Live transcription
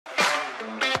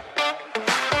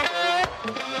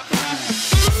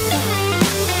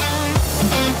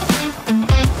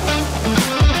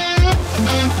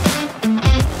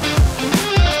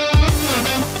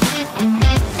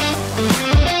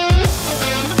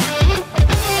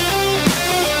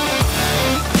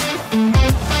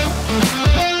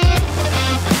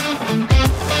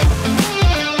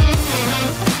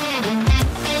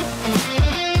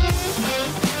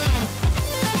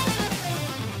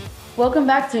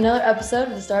Welcome back to another episode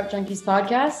of the Startup Junkies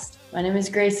podcast. My name is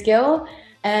Gill,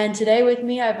 and today with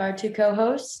me I have our two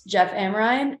co-hosts, Jeff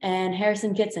Ameriine and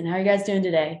Harrison Kitson. How are you guys doing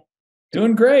today?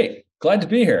 Doing great. Glad to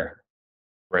be here.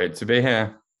 Great to be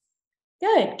here.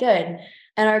 Good.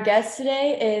 And our guest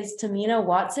today is Tahmina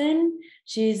Watson.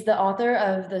 She's the author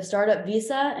of the Startup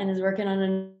Visa and is working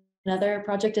on another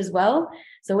project as well.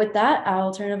 So with that,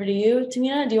 I'll turn it over to you,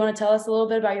 Tahmina. Do you want to tell us a little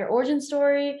bit about your origin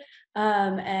story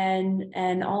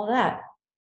and all of that?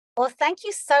 Well, thank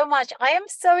you so much. I am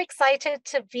so excited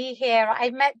to be here. I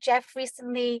met Jeff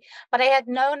recently, but I had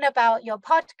known about your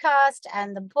podcast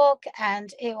and the book,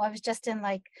 and I was just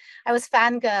I was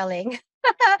fangirling.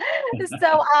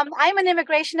 So I'm an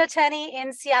immigration attorney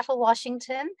in Seattle,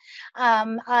 Washington.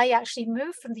 I actually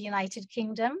moved from the United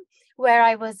Kingdom, where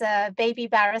I was a baby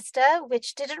barrister,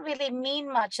 which didn't really mean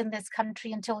much in this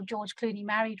country until George Clooney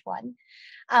married one.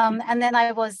 And then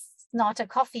I was not a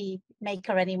coffee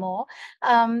maker anymore.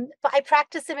 But I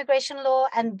practice immigration law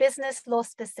and business law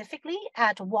specifically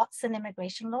at Watson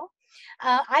Immigration Law.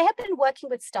 I have been working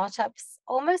with startups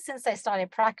almost since I started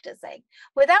practicing,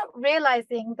 without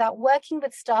realizing that working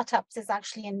with startups is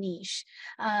actually a niche.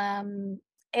 And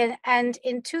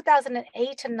in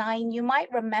 2008 and 9, you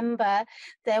might remember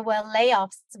there were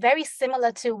layoffs very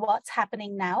similar to what's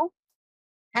happening now.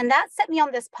 And that set me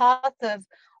on this path of,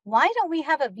 why don't we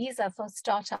have a visa for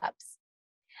startups?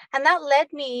 And that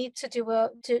led me to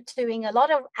doing a lot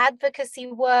of advocacy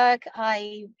work.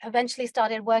 I eventually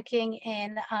started working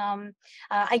in,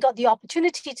 I got the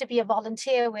opportunity to be a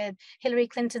volunteer with Hillary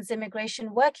Clinton's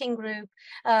immigration working group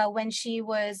when she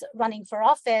was running for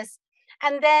office.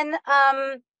 And then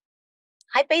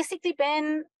I've basically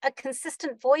been a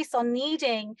consistent voice on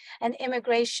needing an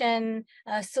immigration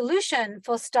solution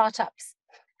for startups.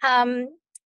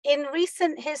 In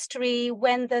recent history,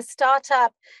 when the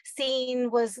startup scene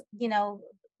was,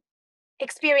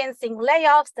 experiencing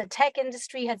layoffs, the tech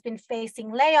industry has been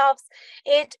facing layoffs,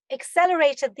 it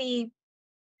accelerated the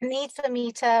need for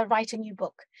me to write a new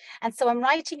book. And so I'm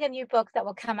writing a new book that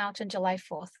will come out on July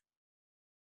 4th.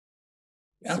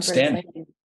 Outstanding.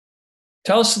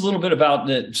 Tell us a little bit about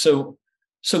so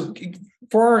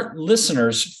for our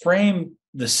listeners, frame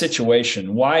the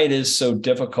situation, why it is so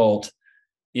difficult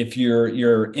if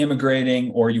you're immigrating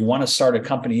or you want to start a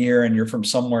company here and you're from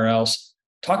somewhere else.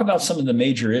 Talk about some of the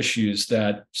major issues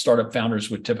that startup founders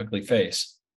would typically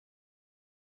face.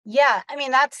 Yeah,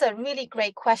 that's a really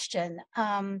great question.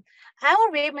 Our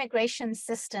immigration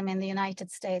system in the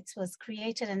United States was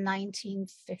created in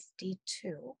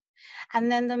 1952. And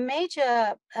then the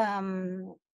major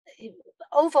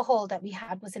overhaul that we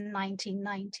had was in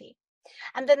 1990.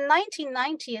 And then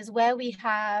 1990 is where we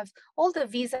have all the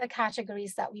visa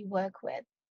categories that we work with.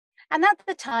 And at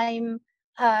the time,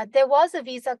 there was a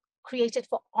visa created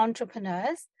for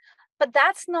entrepreneurs, but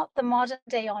that's not the modern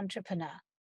day entrepreneur.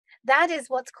 That is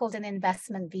what's called an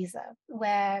investment visa,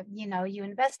 where, you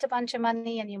invest a bunch of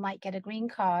money and you might get a green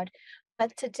card.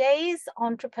 But today's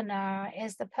entrepreneur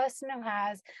is the person who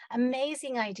has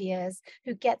amazing ideas,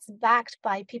 who gets backed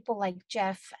by people like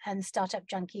Jeff and Startup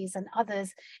Junkies and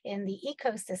others in the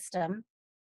ecosystem,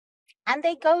 and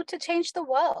they go to change the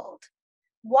world.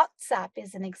 WhatsApp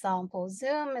is an example.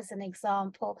 Zoom is an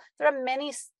example. There are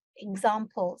many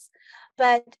examples,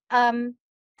 but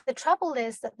the trouble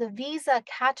is that the visa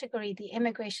category, the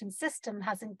immigration system,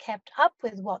 hasn't kept up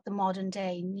with what the modern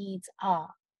day needs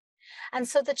are. And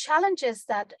so the challenges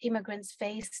that immigrants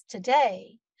face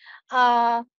today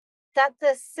are that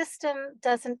the system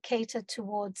doesn't cater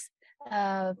towards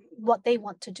what they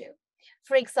want to do.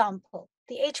 For example,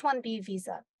 the H-1B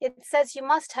visa, it says you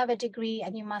must have a degree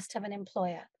and you must have an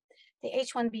employer. The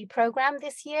H-1B program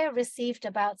this year received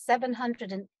about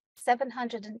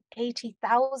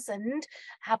 780,000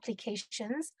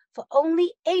 applications for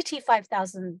only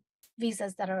 85,000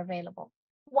 visas that are available.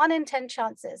 1 in 10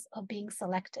 chances of being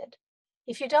selected.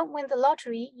 If you don't win the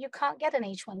lottery, you can't get an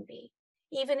H-1B,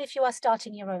 even if you are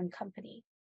starting your own company.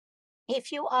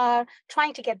 If you are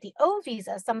trying to get the O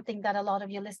visa, something that a lot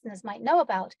of your listeners might know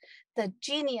about, the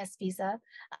Genius visa,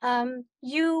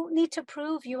 you need to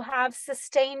prove you have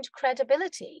sustained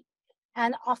credibility.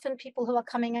 And often people who are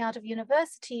coming out of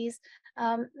universities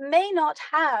may not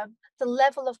have the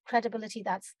level of credibility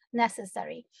that's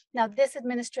necessary. Now, this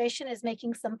administration is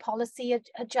making some policy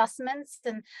adjustments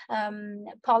and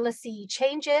policy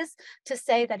changes to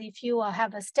say that if you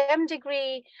have a STEM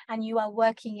degree and you are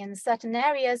working in certain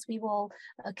areas, we will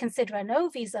consider a no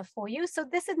visa for you. So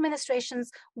this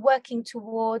administration's working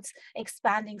towards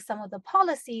expanding some of the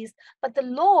policies, but the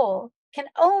law can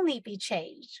only be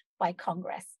changed by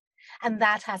Congress. And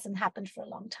that hasn't happened for a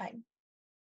long time.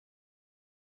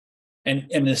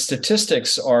 And the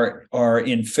statistics are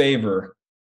in favor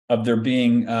of there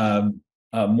being a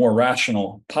more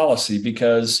rational policy,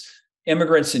 because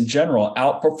immigrants in general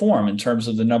outperform in terms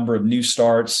of the number of new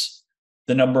starts,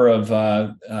 the number of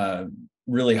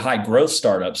really high growth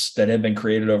startups that have been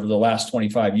created over the last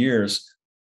 25 years.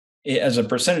 As a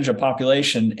percentage of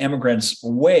population, immigrants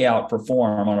way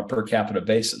outperform on a per capita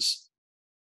basis.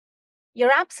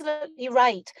 You're absolutely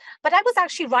right. But I was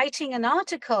actually writing an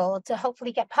article to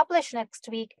hopefully get published next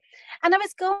week. And I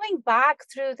was going back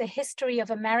through the history of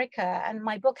America, and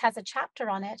my book has a chapter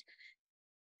on it.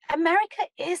 America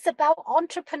is about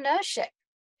entrepreneurship.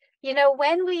 You know,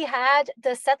 when we had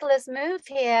the settlers move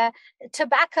here,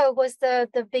 tobacco was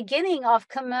the beginning of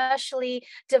commercially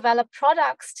developed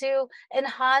products to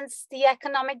enhance the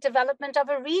economic development of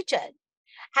a region.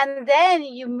 And then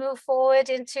you move forward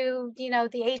into, you know,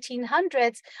 the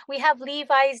 1800s, we have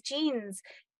Levi's jeans.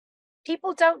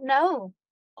 People don't know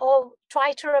or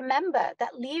try to remember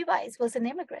that Levi's was an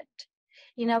immigrant,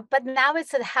 you know, but now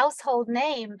it's a household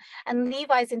name. And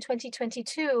Levi's in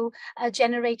 2022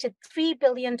 generated $3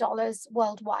 billion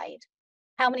worldwide.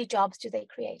 How many jobs do they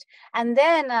create? And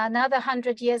then another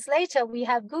 100 years later, we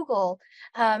have Google,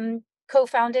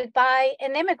 co-founded by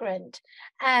an immigrant.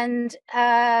 And,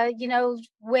 you know,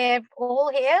 we're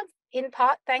all here in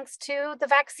part thanks to the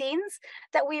vaccines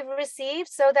that we've received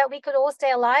so that we could all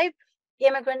stay alive. The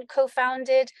immigrant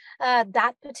co-founded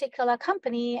that particular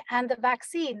company and the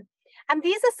vaccine. And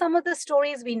these are some of the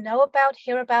stories we know about,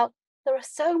 hear about. There are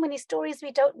so many stories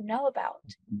we don't know about.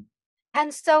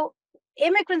 And so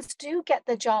immigrants do get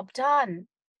the job done,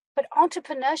 but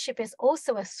entrepreneurship is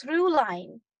also a through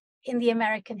line in the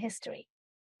American history.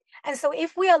 And so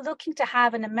if we are looking to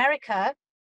have an America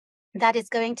that is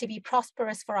going to be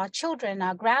prosperous for our children,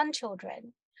 our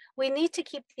grandchildren, we need to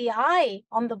keep the eye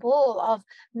on the ball of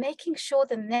making sure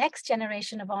the next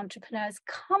generation of entrepreneurs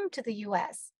come to the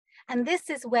US. And this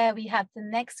is where we have the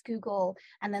next Google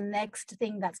and the next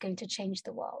thing that's going to change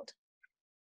the world.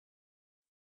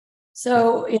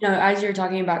 So, you know, as you're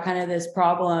talking about kind of this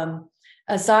problem,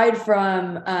 aside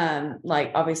from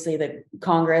like obviously the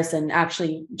Congress and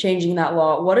actually changing that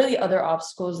law, what are the other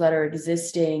obstacles that are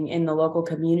existing in the local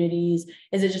communities?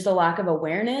 Is it just a lack of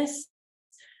awareness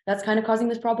that's kind of causing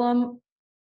this problem?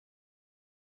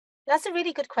 That's a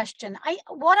really good question.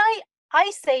 What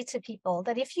I say to people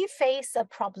that if you face a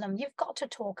problem, you've got to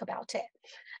talk about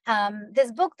it.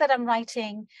 This book that I'm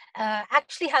writing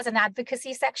actually has an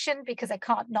advocacy section because I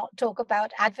can't not talk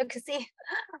about advocacy.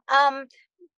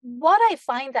 What I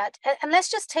find that, and let's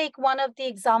just take one of the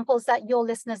examples that your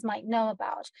listeners might know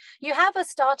about. You have a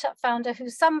startup founder who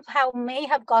somehow may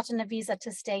have gotten a visa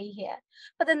to stay here,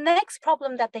 but the next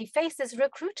problem that they face is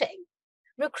recruiting.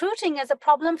 Recruiting is a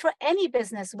problem for any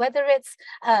business, whether it's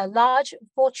a large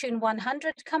Fortune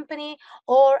 100 company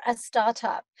or a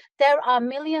startup. There are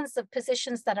millions of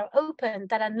positions that are open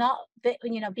that are not,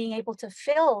 you know, being able to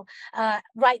fill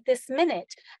right this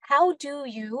minute. How do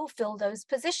you fill those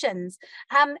positions?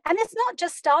 And it's not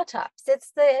just startups.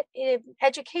 It's the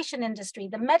education industry,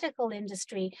 the medical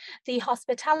industry, the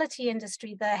hospitality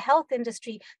industry, the health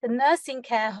industry, the nursing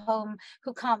care home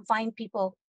who can't find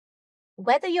people.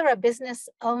 Whether you're a business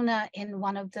owner in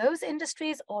one of those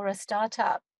industries or a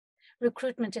startup,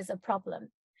 recruitment is a problem.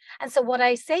 And so what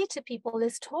I say to people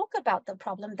is talk about the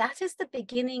problem. That is the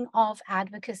beginning of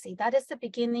advocacy. That is the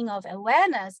beginning of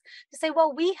awareness to say,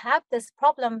 well, we have this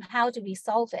problem. How do we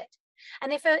solve it?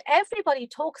 And if everybody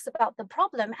talks about the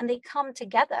problem and they come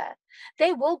together,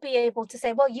 they will be able to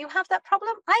say, well, you have that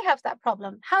problem, I have that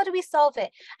problem. How do we solve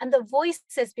it? And the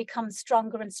voices become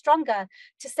stronger and stronger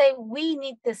to say, we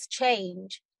need this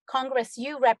change. Congress,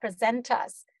 you represent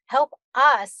us. Help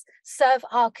us serve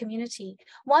our community.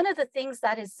 One of the things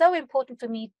that is so important for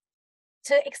me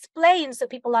to explain so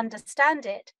people understand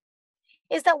it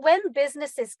is that when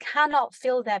businesses cannot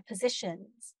fill their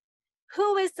positions,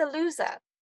 who is the loser?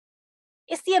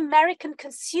 It's the American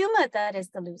consumer that is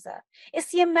the loser.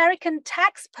 It's the American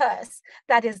tax purse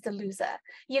that is the loser.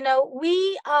 You know,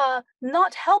 we are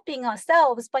not helping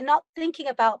ourselves by not thinking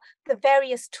about the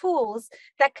various tools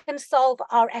that can solve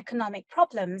our economic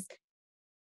problems.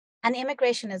 And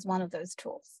immigration is one of those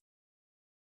tools.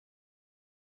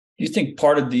 Do you think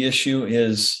part of the issue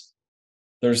is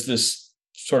there's this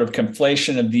sort of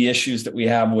conflation of the issues that we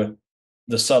have with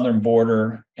the southern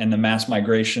border and the mass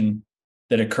migration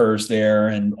that occurs there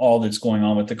and all that's going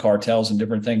on with the cartels and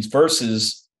different things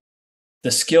versus the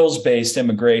skills-based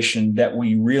immigration that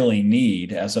we really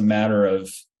need as a matter of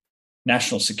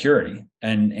national security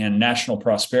and national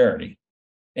prosperity?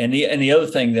 And the other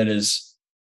thing that is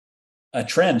a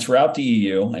trend throughout the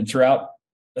EU and throughout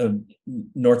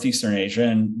Northeastern Asia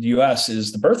and the US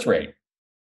is the birth rate.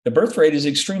 The birth rate is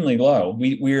extremely low.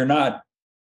 We are not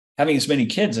having as many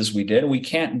kids as we did. We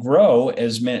can't grow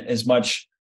as much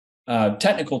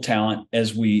technical talent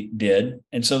as we did.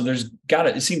 And so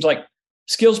it seems like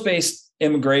skills-based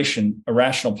immigration, a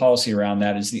rational policy around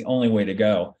that is the only way to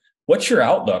go. What's your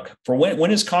outlook for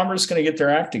when is Congress going to get their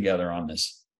act together on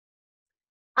this?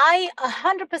 I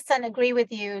 100% agree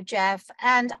with you, Jeff.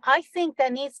 And I think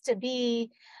there needs to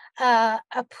be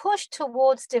a push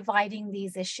towards dividing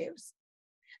these issues.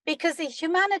 Because the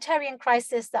humanitarian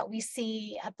crisis that we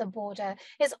see at the border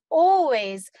is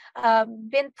always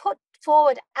been put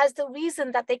forward as the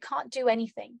reason that they can't do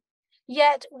anything.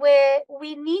 Yet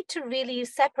we need to really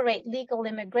separate legal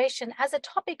immigration as a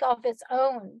topic of its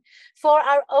own for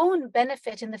our own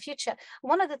benefit in the future.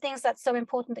 One of the things that's so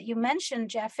important that you mentioned,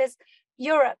 Jeff, is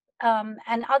Europe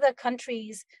and other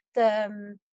countries,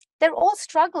 they're all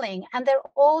struggling and they're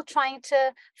all trying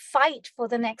to fight for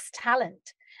the next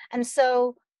talent. And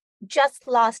so just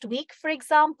last week, for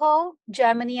example,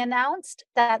 Germany announced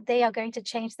that they are going to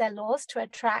change their laws to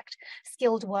attract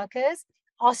skilled workers.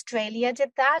 Australia did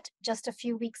that just a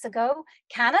few weeks ago.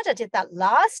 Canada did that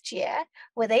last year,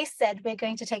 where they said we're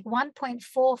going to take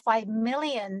 1.45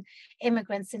 million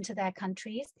immigrants into their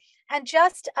countries. And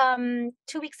just 2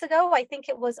 weeks ago, I think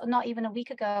it was not even a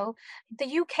week ago, the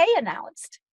UK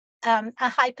announced a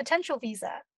high potential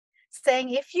visa, saying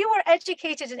if you were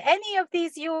educated in any of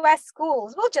these US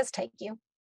schools, we'll just take you.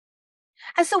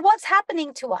 And so what's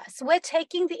happening to us? We're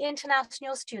taking the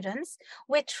international students,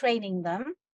 we're training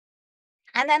them,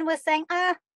 and then we're saying,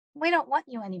 we don't want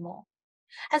you anymore.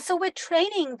 And so we're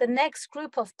training the next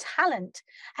group of talent.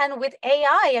 And with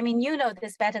AI, I mean, you know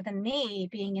this better than me,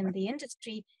 being in the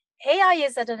industry, AI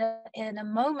is in a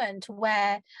moment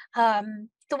where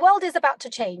the world is about to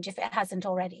change if it hasn't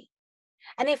already.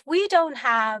 And if we don't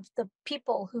have the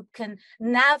people who can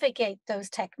navigate those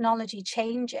technology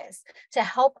changes to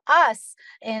help us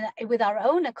with our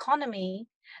own economy,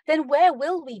 then where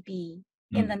will we be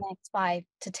in the next 5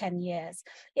 to 10 years?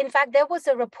 In fact, there was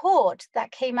a report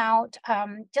that came out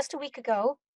just a week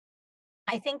ago.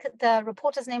 I think the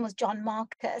reporter's name was John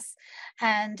Marcus,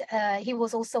 and he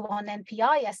was also on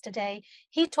NPR yesterday.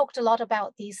 He talked a lot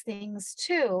about these things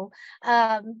too,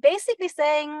 basically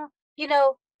saying,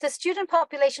 the student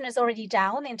population is already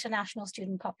down, international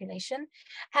student population.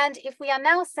 And if we are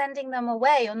now sending them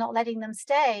away or not letting them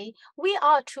stay, we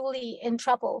are truly in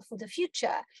trouble for the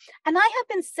future. And I have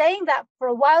been saying that for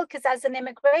a while, because as an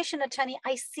immigration attorney,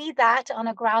 I see that on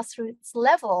a grassroots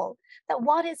level, that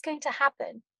what is going to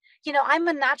happen. I'm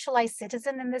a naturalized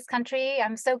citizen in this country.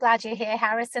 I'm so glad you're here,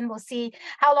 Harrison. We'll see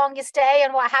how long you stay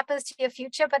and what happens to your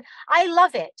future. But I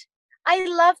love it. I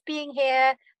love being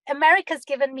here. America's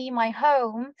given me my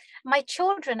home. My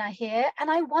children are here, and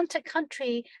I want a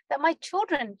country that my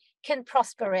children can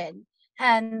prosper in,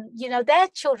 and their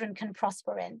children can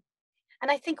prosper in.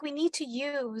 And I think we need to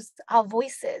use our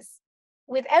voices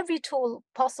with every tool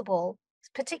possible,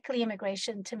 particularly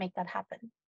immigration, to make that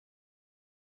happen.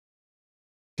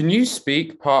 Can you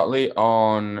speak partly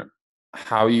on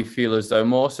how you feel as though,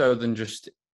 more so than just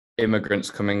immigrants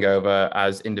coming over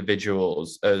as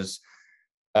individuals, as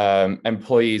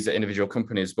employees at individual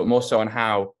companies, but more so on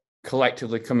how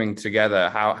collectively coming together,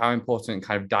 how important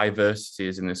kind of diversity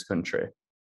is in this country,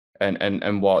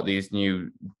 and what these new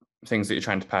things that you're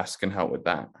trying to pass can help with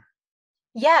that?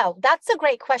 Yeah, that's a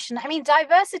great question. I mean,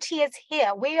 diversity is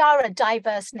here. We are a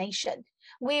diverse nation.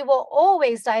 We were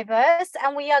always diverse,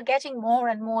 and we are getting more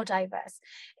and more diverse.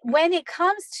 When it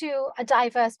comes to a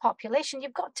diverse population,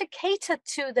 you've got to cater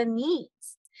to the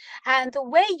needs. And the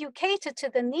way you cater to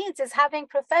the needs is having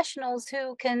professionals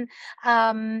who can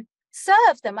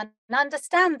serve them and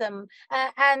understand them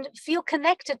and feel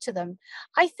connected to them.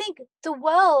 I think the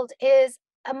world is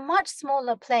a much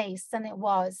smaller place than it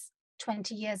was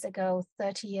 20 years ago,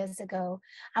 30 years ago,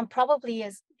 and probably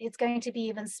it's going to be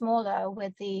even smaller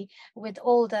with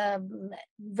all the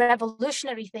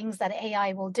revolutionary things that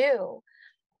AI will do.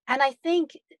 And I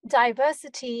think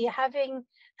diversity, having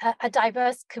a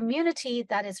diverse community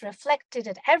that is reflected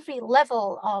at every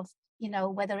level of,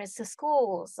 whether it's the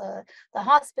schools, the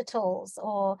hospitals,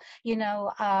 or,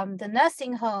 the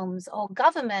nursing homes or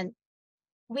government,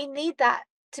 we need that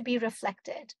to be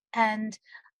reflected. And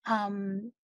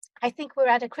I think we're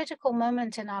at a critical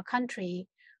moment in our country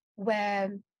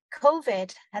where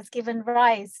COVID has given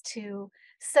rise to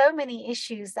so many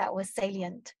issues that were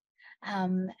salient.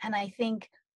 And I think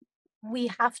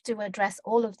we have to address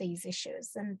all of these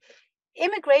issues. And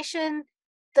immigration,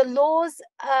 the laws,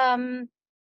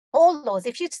 all laws,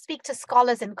 if you speak to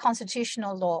scholars in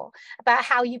constitutional law about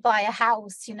how you buy a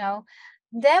house,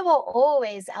 there were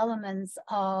always elements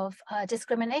of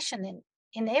discrimination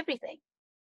in everything.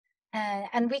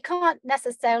 And we can't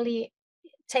necessarily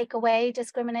take away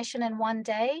discrimination in one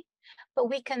day, but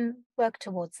we can work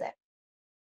towards it.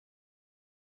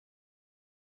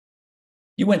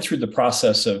 You went through the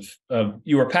process of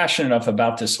you were passionate enough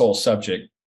about this whole subject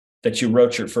that you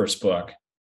wrote your first book.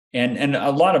 And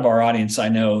a lot of our audience, I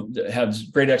know, has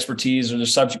great expertise or they're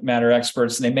subject matter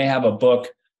experts, and they may have a book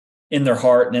in their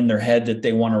heart and in their head that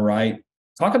they want to write.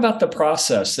 Talk about the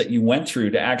process that you went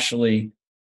through to actually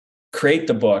create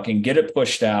the book and get it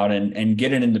pushed out and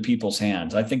get it into people's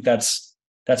hands. I think that's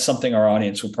something our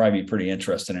audience would probably be pretty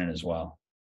interested in as well.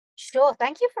 Sure.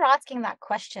 Thank you for asking that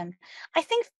question. I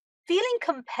think feeling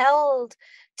compelled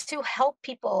to help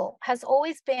people has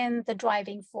always been the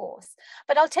driving force.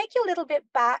 But I'll take you a little bit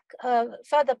back,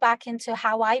 further back into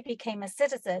how I became a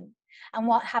citizen and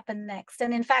what happened next.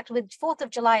 And in fact, with 4th of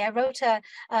July, I wrote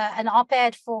an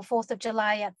op-ed for 4th of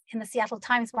July in the Seattle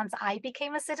Times once I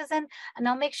became a citizen, and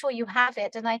I'll make sure you have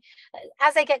it. And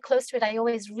as I get close to it, I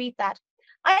always read that.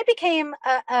 I became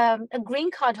a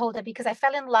green card holder because I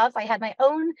fell in love. I had my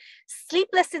own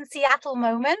sleepless in Seattle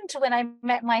moment when I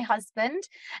met my husband,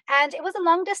 and it was a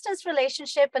long distance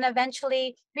relationship. And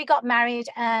eventually we got married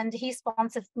and he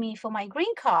sponsored me for my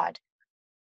green card.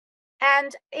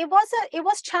 And it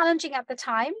was challenging at the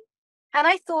time. And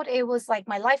I thought it was like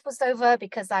my life was over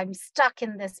because I'm stuck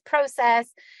in this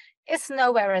process. It's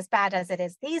nowhere as bad as it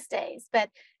is these days.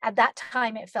 But at that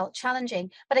time, it felt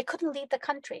challenging, but I couldn't leave the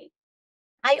country.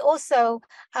 I also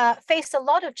faced a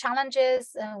lot of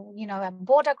challenges,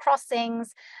 border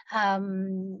crossings, all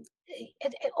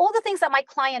the things that my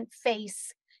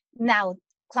clients now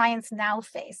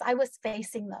face. I was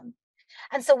facing them.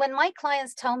 And so when my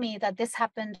clients tell me that this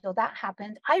happened or that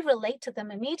happened, I relate to them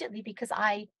immediately because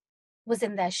I was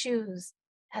in their shoes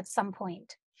at some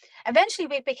point. Eventually,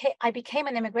 I became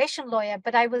an immigration lawyer,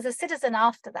 but I was a citizen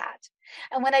after that.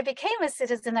 And when I became a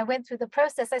citizen, I went through the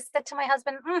process. I said to my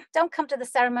husband, don't come to the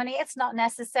ceremony. It's not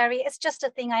necessary. It's just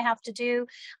a thing I have to do.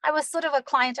 I was sort of a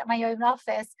client at my own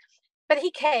office, but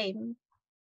he came.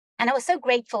 And I was so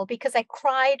grateful because I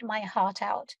cried my heart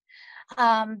out.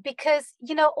 Because,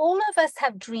 all of us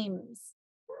have dreams.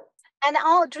 And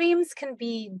our dreams can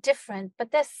be different,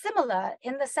 but they're similar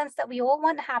in the sense that we all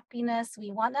want happiness, we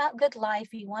want a good life,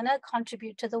 we want to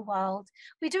contribute to the world.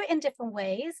 We do it in different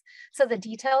ways. So the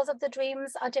details of the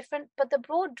dreams are different, but the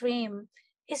broad dream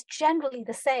is generally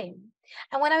the same.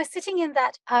 And when I was sitting in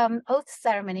that oath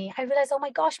ceremony, I realized, oh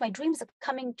my gosh, my dreams are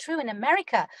coming true in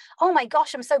America. Oh my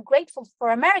gosh, I'm so grateful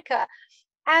for America.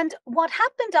 And what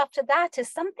happened after that is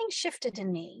something shifted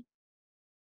in me.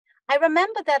 I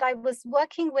remember that I was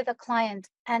working with a client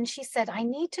and she said, I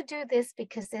need to do this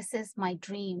because this is my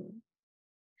dream.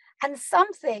 And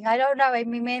something, I don't know, I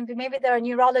mean, maybe there are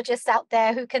neurologists out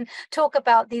there who can talk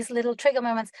about these little trigger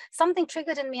moments. Something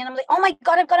triggered in me and I'm like, oh my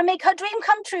God, I've got to make her dream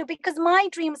come true because my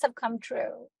dreams have come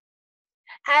true.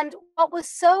 And what was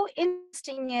so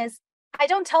interesting is I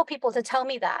don't tell people to tell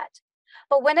me that.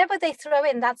 But whenever they throw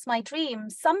in, that's my dream,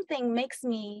 something makes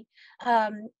me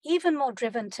even more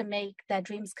driven to make their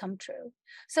dreams come true.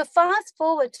 So fast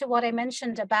forward to what I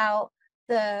mentioned about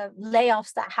the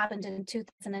layoffs that happened in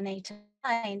 2008 and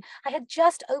 2009. I had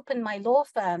just opened my law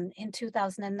firm in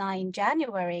 2009,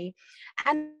 January,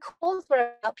 and calls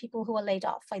were about people who were laid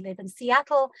off. I live in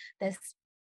Seattle. There's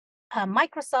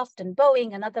Microsoft and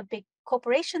Boeing and other big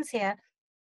corporations here.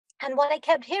 And what I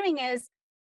kept hearing is,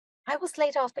 I was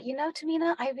laid off, but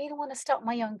Tahmina, I really want to start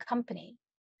my own company.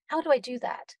 How do I do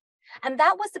that? And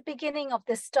that was the beginning of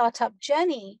this startup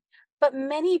journey. But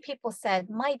many people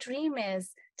said, my dream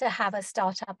is to have a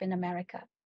startup in America.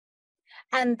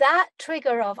 And that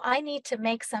trigger of, I need to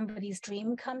make somebody's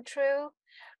dream come true,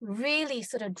 really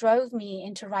sort of drove me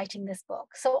into writing this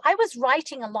book. So I was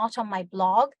writing a lot on my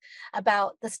blog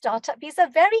about the startup visa.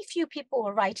 Very few people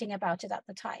were writing about it at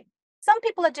the time. Some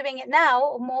people are doing it now,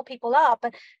 or more people are,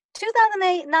 but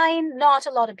 2008-9, not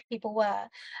a lot of people were.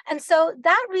 And so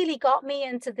that really got me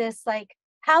into this, like,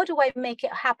 how do I make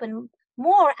it happen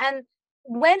more? And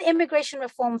when immigration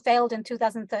reform failed in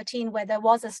 2013, where there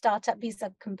was a startup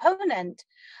visa component,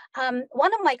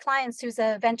 one of my clients, who's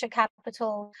a venture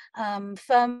capital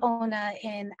firm owner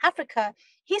in Africa,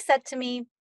 he said to me,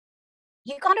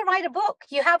 you got to write a book.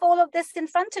 You have all of this in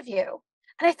front of you.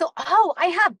 And I thought, oh, I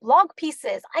have blog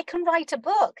pieces. I can write a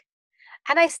book.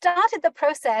 And I started the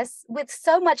process with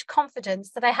so much confidence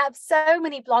that I have so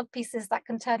many blog pieces that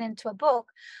can turn into a book,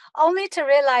 only to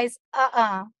realize,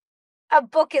 a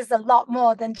book is a lot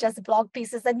more than just blog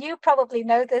pieces. And you probably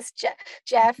know this,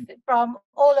 Jeff, from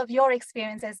all of your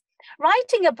experiences.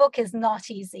 Writing a book is not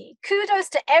easy. Kudos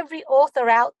to every author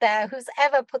out there who's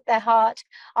ever put their heart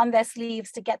on their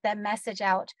sleeves to get their message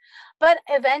out. But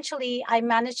eventually I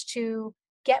managed to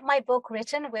get my book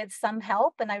written with some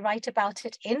help, and I write about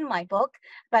it in my book,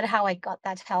 about how I got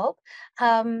that help.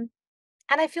 And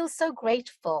I feel so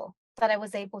grateful that I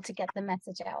was able to get the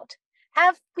message out.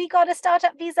 Have we got a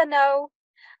startup visa? No.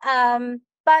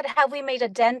 But have we made a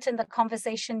dent in the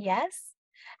conversation? Yes.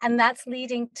 And that's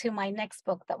leading to my next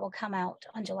book that will come out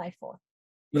on July 4th.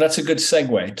 Well, that's a good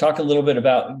segue. Talk a little bit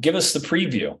about, give us the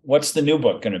preview. What's the new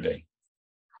book going to be?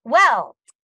 Well,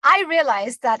 I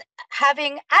realized that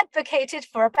having advocated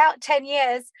for about 10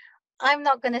 years, I'm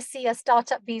not going to see a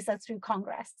startup visa through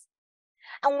Congress.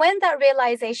 And when that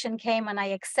realization came and I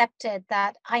accepted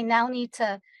that I now need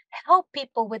to help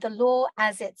people with the law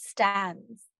as it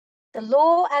stands, the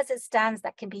law as it stands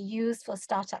that can be used for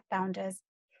startup founders,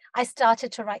 I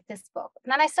started to write this book.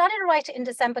 And then I started to write it in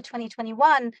December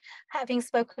 2021, having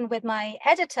spoken with my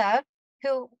editor,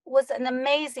 who was an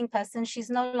amazing person. She's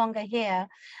no longer here,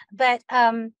 but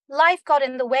life got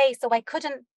in the way, so I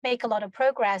couldn't make a lot of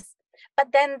progress.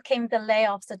 But then came the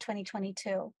layoffs of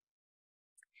 2022.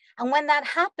 And when that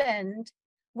happened,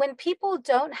 when people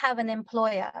don't have an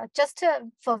employer,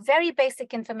 for very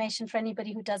basic information for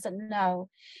anybody who doesn't know,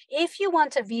 if you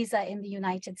want a visa in the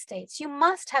United States, you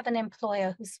must have an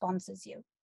employer who sponsors you.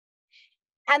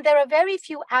 And there are very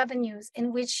few avenues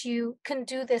in which you can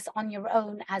do this on your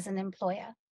own as an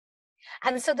employer.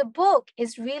 And so the book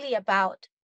is really about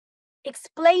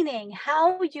explaining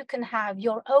how you can have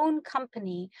your own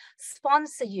company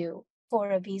sponsor you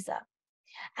for a visa.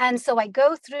 And so I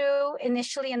go through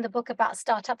initially in the book about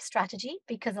startup strategy,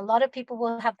 because a lot of people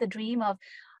will have the dream of,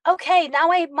 okay,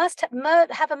 now I must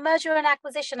have a merger and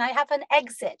acquisition. I have an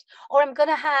exit, or I'm going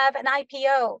to have an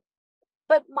IPO.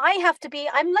 But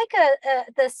I'm like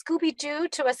the Scooby-Doo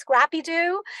to a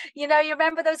Scrappy-Doo. You know, you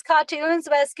remember those cartoons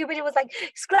where Scooby-Doo was like,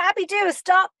 Scrappy-Doo,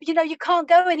 stop, you can't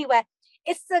go anywhere.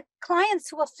 It's the clients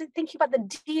who are thinking about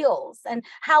the deals and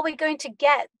how we're going to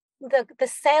get the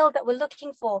sale that we're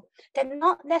looking for. They're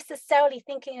not necessarily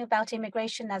thinking about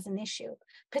immigration as an issue,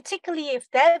 particularly if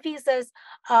their visas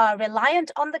are reliant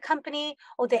on the company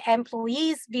or their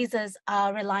employees' visas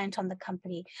are reliant on the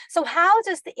company. So how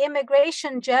does the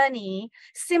immigration journey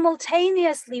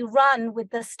simultaneously run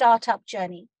with the startup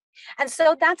journey? And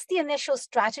so that's the initial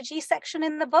strategy section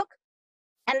in the book.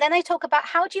 And then I talk about,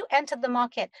 how do you enter the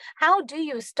market? How do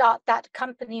you start that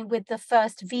company with the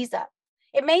first visa?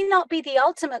 It may not be the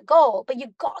ultimate goal, but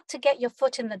you've got to get your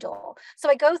foot in the door. So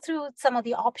I go through some of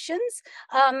the options.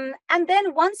 And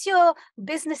then once your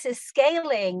business is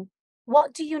scaling,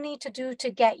 what do you need to do to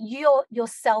get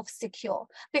yourself secure?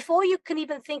 Before you can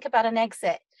even think about an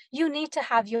exit, you need to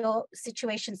have your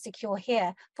situation secure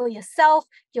here for yourself,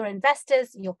 your investors,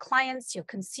 your clients, your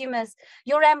consumers,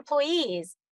 your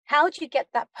employees. How do you get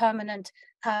that permanent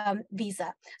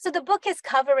visa? So the book is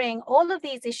covering all of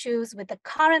these issues with the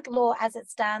current law as it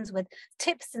stands, with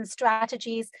tips and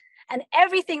strategies and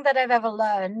everything that I've ever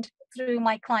learned through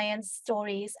my clients'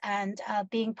 stories and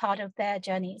being part of their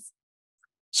journeys.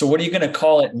 So what are you going to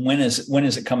call it? When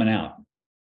is it coming out?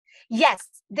 Yes,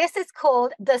 this is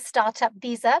called the Startup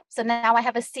Visa. So now I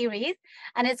have a series,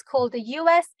 and it's called the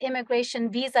U.S.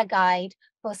 Immigration Visa Guide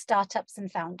for Startups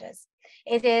and Founders.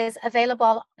 It is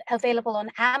available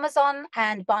on Amazon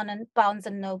and Barnes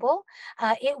and Noble.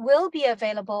 It will be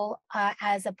available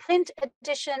as a print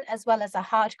edition as well as a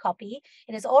hard copy.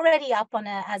 It is already up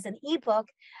as an ebook.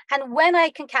 And when I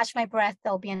can catch my breath,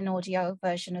 there'll be an audio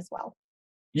version as well.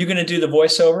 You going to do the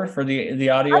voiceover for the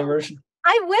audio version?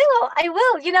 I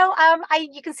will.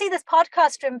 You can see this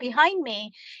podcast room behind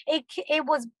me.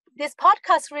 This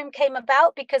podcast room came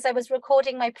about because I was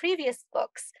recording my previous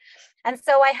books. And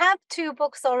so I have 2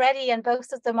 books already, and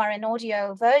both of them are in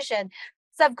audio version.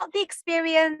 So I've got the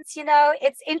experience,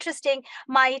 it's interesting.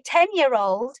 My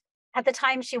 10-year-old, at the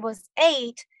time she was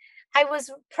 8, I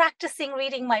was practicing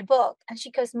reading my book. And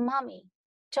she goes, "Mommy,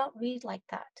 don't read like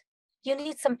that. You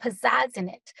need some pizzazz in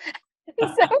it."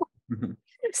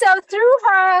 So through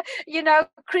her,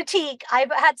 critique,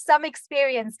 I've had some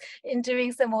experience in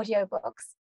doing some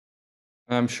audiobooks.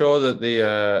 I'm sure that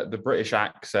the British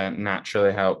accent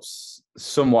naturally helps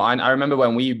somewhat. I remember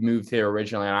when we moved here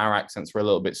originally and our accents were a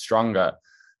little bit stronger,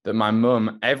 that my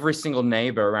mum, every single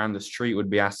neighbor around the street would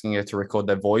be asking her to record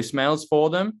their voicemails for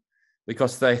them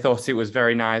because they thought it was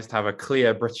very nice to have a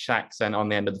clear British accent on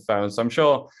the end of the phone. So I'm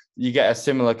sure you get a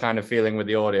similar kind of feeling with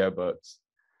the audiobooks.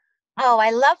 Oh, I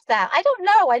love that. I don't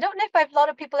know if a lot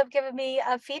of people have given me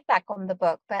feedback on the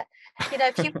book, but if you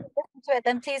listen to it,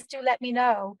 then please do let me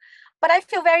know. but I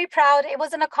feel very proud. It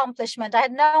was an accomplishment. I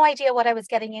had no idea what I was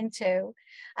getting into.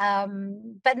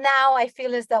 But now I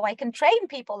feel as though I can train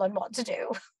people on what to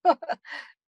do.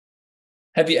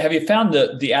 Have you found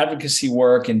the advocacy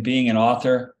work and being an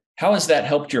author, how has that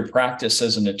helped your practice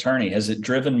as an attorney? Has it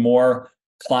driven more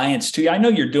clients to you? I know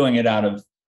you're doing it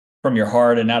from your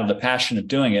heart and out of the passion of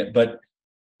doing it, but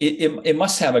it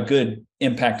must have a good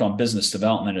impact on business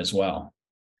development as well.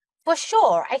 For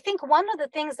sure. I think one of the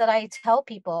things that I tell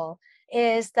people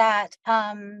is that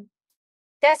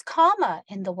there's karma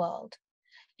in the world.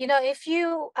 If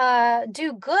you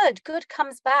do good, good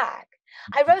comes back.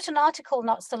 I wrote an article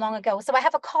not so long ago. So I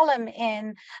have a column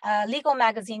in a legal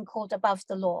magazine called Above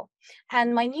the Law.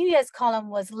 And my New Year's column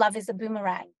was Love is a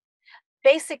Boomerang.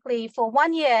 Basically, for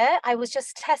 1 year, I was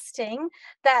just testing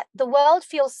that the world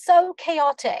feels so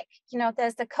chaotic.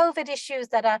 There's the COVID issues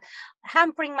that are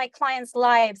hampering my clients'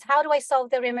 lives. How do I solve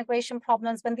their immigration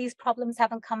problems when these problems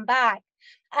haven't come back?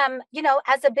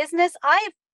 As a business,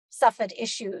 I've suffered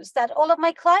issues that all of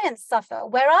my clients suffer.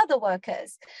 Where are the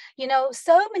workers?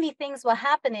 So many things were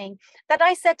happening that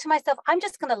I said to myself, I'm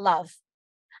just going to love.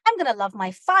 I'm going to love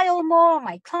my file more,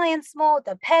 my clients more,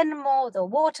 the pen more, the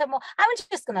water more. I'm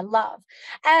just going to love.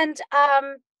 And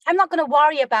I'm not going to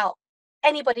worry about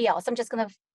anybody else. I'm just going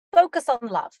to focus on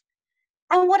love.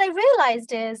 And what I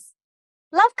realized is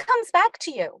love comes back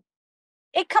to you.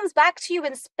 It comes back to you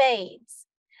in spades.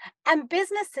 And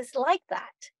business is like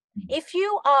that. If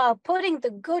you are putting the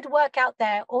good work out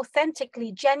there,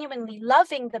 authentically, genuinely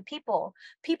loving the people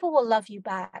will love you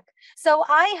back. So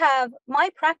my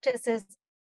practice is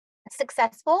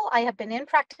successful. I have been in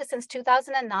practice since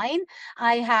 2009.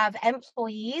 I have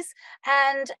employees,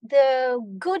 and the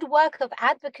good work of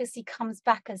advocacy comes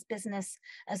back as business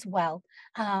as well.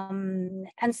 And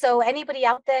so anybody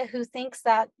out there who thinks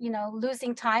that,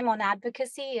 losing time on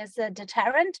advocacy is a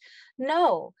deterrent,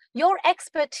 no, your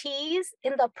expertise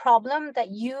in the problem that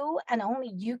you and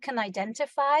only you can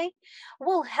identify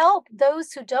will help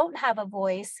those who don't have a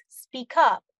voice speak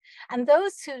up. And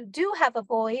those who do have a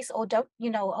voice or don't,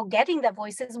 or getting their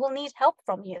voices will need help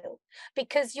from you,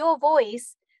 because your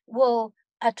voice will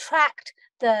attract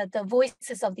the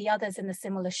voices of the others in the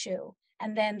similar shoe.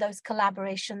 And then those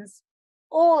collaborations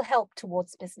all help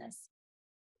towards business.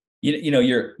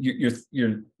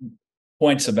 Your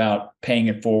points about paying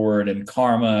it forward and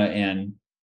karma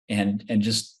and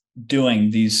just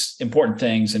doing these important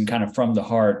things and kind of from the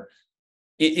heart.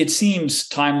 It seems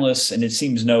timeless and it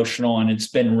seems notional, and it's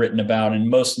been written about, and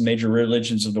most major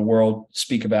religions of the world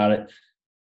speak about it.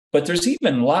 But there's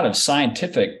even a lot of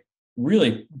scientific,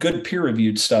 really good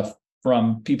peer-reviewed stuff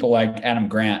from people like Adam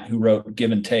Grant, who wrote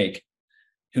Give and Take,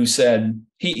 who said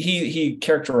he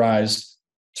characterized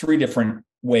 3 different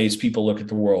ways people look at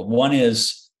the world. One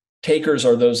is takers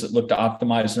are those that look to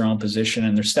optimize their own position,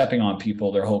 and they're stepping on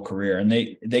people their whole career, and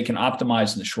they can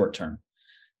optimize in the short term.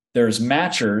 There's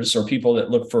matchers, or people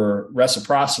that look for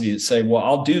reciprocity, that say, well,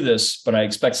 I'll do this, but I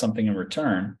expect something in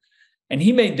return. And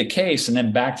he made the case and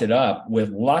then backed it up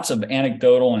with lots of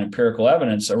anecdotal and empirical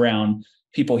evidence around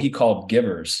people he called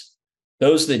givers.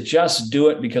 Those that just do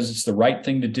it because it's the right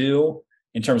thing to do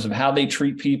in terms of how they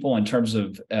treat people, in terms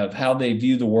of how they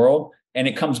view the world. And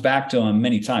it comes back to them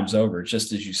many times over,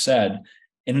 just as you said.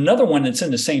 And another one that's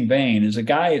in the same vein is a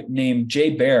guy named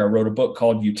Jay Baer wrote a book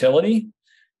called Utility.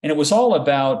 And it was all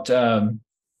about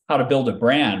how to build a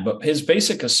brand. But his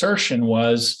basic assertion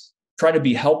was try to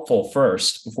be helpful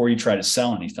first before you try to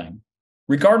sell anything,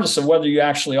 regardless of whether you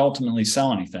actually ultimately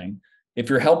sell anything. If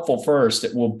you're helpful first,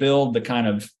 it will build the kind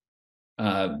of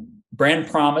brand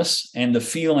promise and the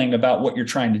feeling about what you're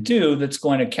trying to do that's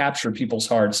going to capture people's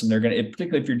hearts. And they're going to,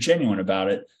 particularly if you're genuine about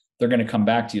it, they're going to come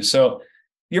back to you. So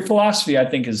your philosophy, I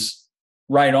think, is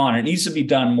right on. It needs to be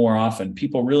done more often.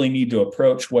 People really need to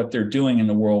approach what they're doing in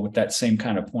the world with that same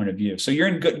kind of point of view. So you're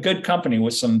in good company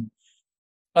with some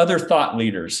other thought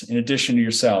leaders in addition to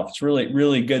yourself. It's really,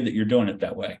 really good that you're doing it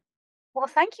that way. Well,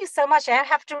 thank you so much. I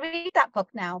have to read that book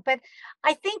now. But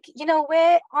I think,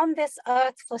 we're on this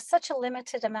earth for such a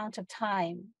limited amount of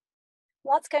time.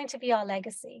 What's going to be our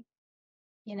legacy?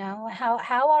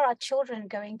 How are our children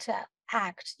going to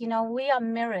act? We are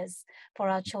mirrors for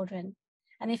our children.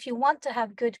 And if you want to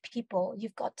have good people,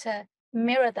 you've got to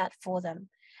mirror that for them.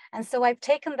 And so I've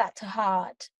taken that to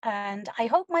heart, and I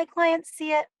hope my clients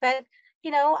see it. But,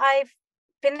 I've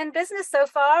been in business so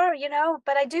far,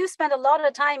 but I do spend a lot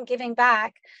of time giving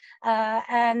back.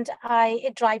 And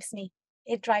it drives me.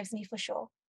 It drives me for sure.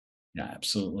 Yeah,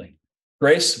 absolutely.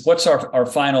 Grace, what's our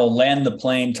final land the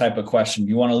plane type of question?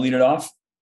 You want to lead it off?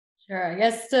 Sure. I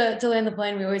guess to land the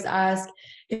plane, we always ask,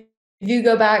 if you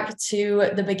go back to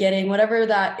the beginning, whatever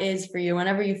that is for you,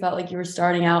 whenever you felt like you were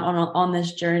starting out on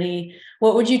this journey,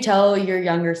 what would you tell your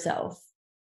younger self?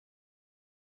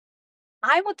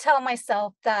 I would tell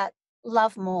myself that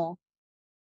love more.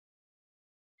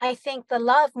 I think the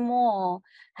love more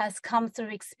has come through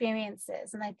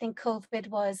experiences. And I think COVID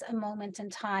was a moment in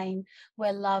time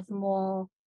where love more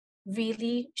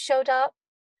really showed up.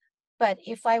 But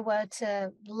if I were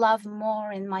to love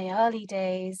more in my early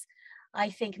days,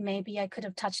 I think maybe I could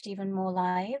have touched even more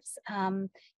lives.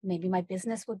 Maybe my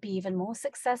business would be even more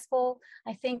successful.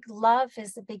 I think love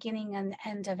is the beginning and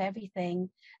end of everything.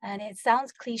 And it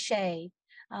sounds cliche,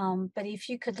 but if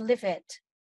you could live it,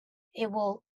 it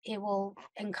will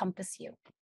encompass you.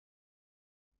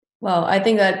 Well, I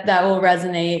think that will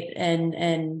resonate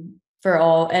and for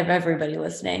everybody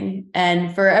listening,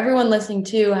 and for everyone listening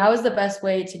too. How is the best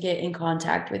way to get in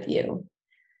contact with you?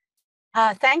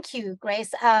 Thank you,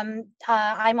 Grace. I'm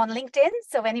on LinkedIn,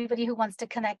 so anybody who wants to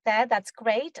connect there, that's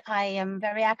great. I am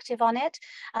very active on it.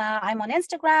 I'm on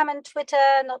Instagram and Twitter.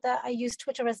 Not that I use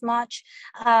Twitter as much,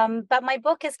 but my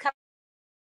book is coming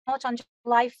out on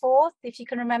July 4th, if you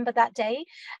can remember that day.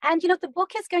 And, the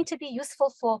book is going to be useful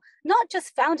for not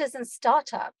just founders and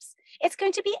startups. It's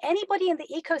going to be anybody in the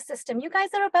ecosystem. You guys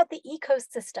are about the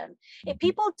ecosystem. If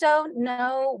people don't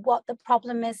know what the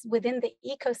problem is within the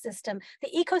ecosystem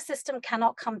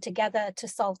cannot come together to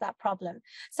solve that problem.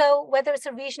 So whether it's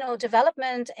a regional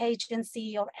development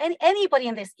agency or anybody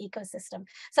in this ecosystem.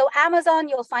 So Amazon,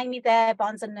 you'll find me there,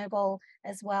 Barnes & Noble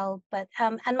as well. But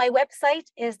and my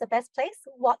website is the best place,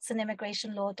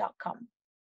 watsonimmigrationlaw.com.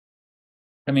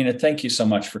 Tahmina, thank you so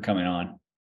much for coming on.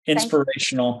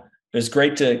 Inspirational. It was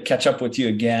great to catch up with you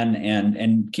again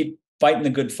and keep fighting the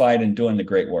good fight and doing the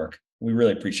great work. We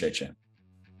really appreciate you.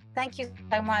 Thank you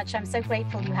so much. I'm so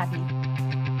grateful you had me.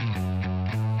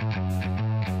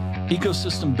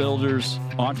 Ecosystem builders,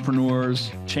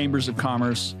 entrepreneurs, chambers of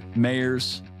commerce,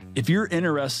 mayors. If you're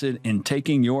interested in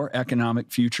taking your economic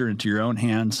future into your own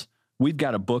hands, we've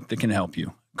got a book that can help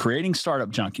you. Creating Startup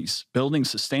Junkies, Building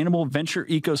Sustainable Venture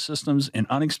Ecosystems in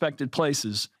Unexpected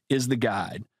Places is the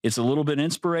guide. It's a little bit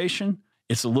inspiration.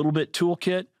 It's a little bit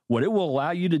toolkit. What it will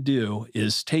allow you to do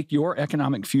is take your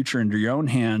economic future into your own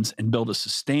hands and build a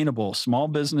sustainable small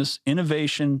business,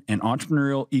 innovation, and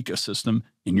entrepreneurial ecosystem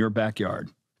in your backyard.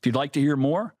 If you'd like to hear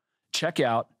more, check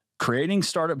out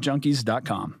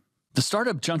creatingstartupjunkies.com. The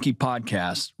Startup Junkie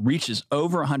podcast reaches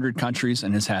over 100 countries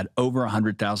and has had over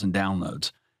 100,000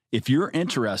 downloads. If you're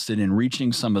interested in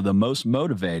reaching some of the most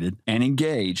motivated and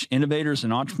engaged innovators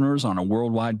and entrepreneurs on a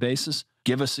worldwide basis,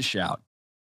 give us a shout.